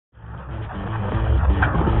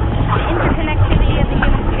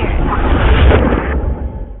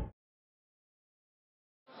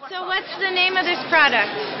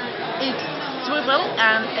product? It's Swivel,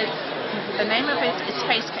 and the name of it is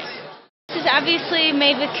Facecake. This is obviously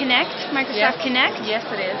made with Kinekt, Microsoft Kinekt. Yes,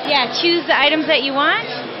 it is. Yeah, choose the items that you want,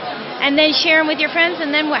 and then share them with your friends,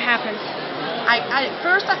 and then what happens?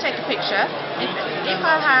 First I take a picture. If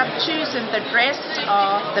I have chosen the dress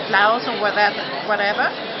or the blouse or whatever,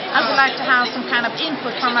 I would like to have some kind of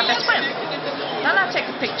input from my best friend. Then I take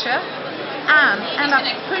a picture and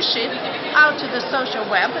I push it out to the social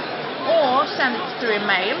web, or send it through a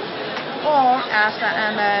mail, or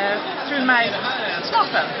through my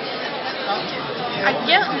smartphone. I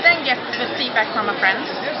then get the feedback from my friends.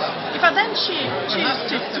 If I then choose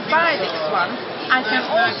to buy this one, I can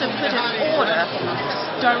also put an order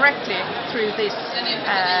directly through this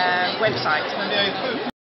website.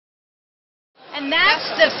 And that's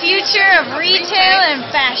the future of retail and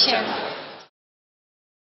fashion.